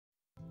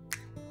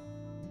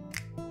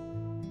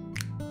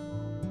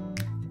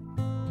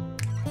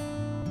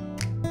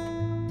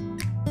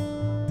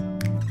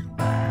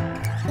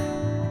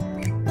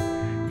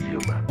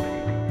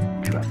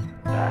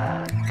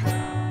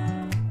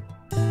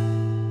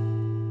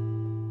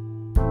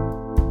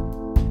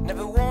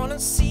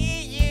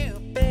see you,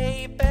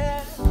 baby.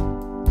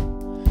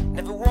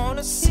 Never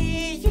wanna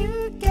see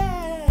you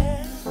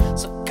again.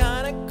 So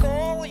can I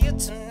call you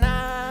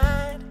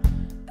tonight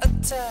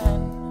at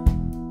 10?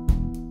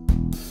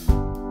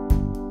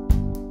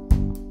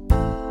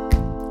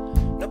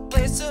 No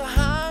place to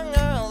hang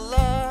our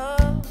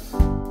love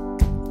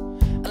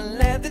and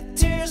let the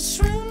tears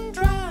run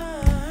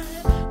dry.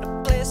 No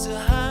place to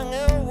hang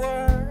our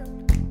word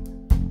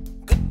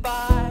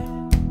goodbye.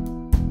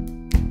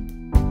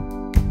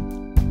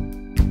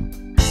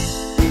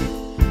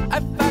 I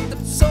fucked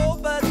up so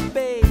bad,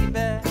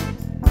 baby.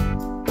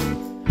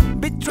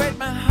 Betrayed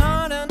my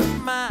heart and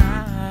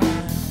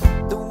mind.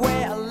 The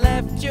way I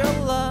left your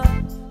love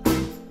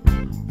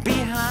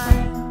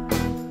behind.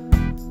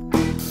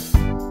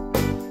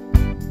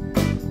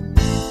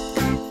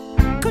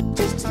 Could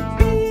you still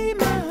be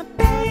my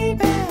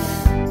baby?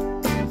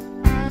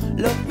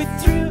 Love me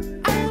through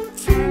and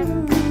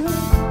through.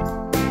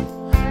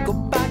 Go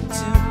back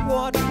to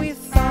what we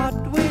thought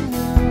we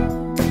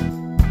knew.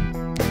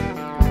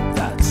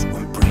 That's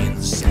when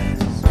Prince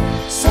says,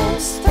 some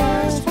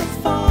stars were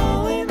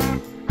falling,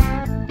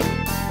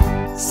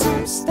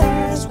 some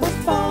stars were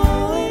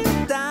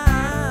falling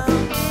down,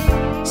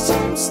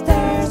 some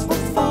stars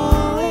were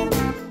falling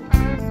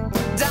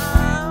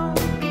down.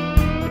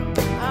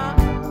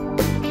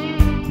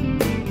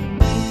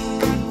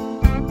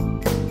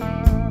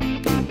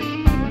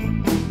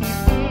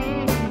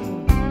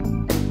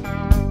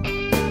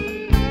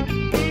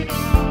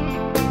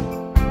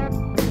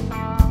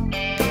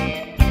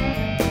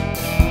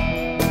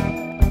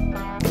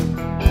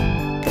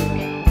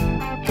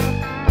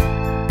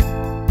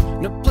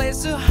 No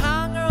place to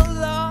hang our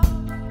love,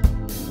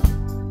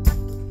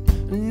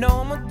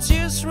 no more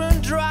tears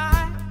run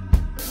dry,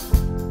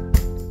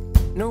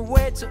 no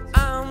way to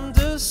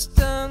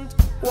understand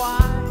why.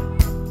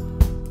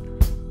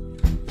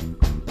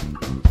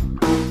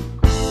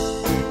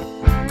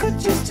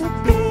 Could you still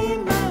be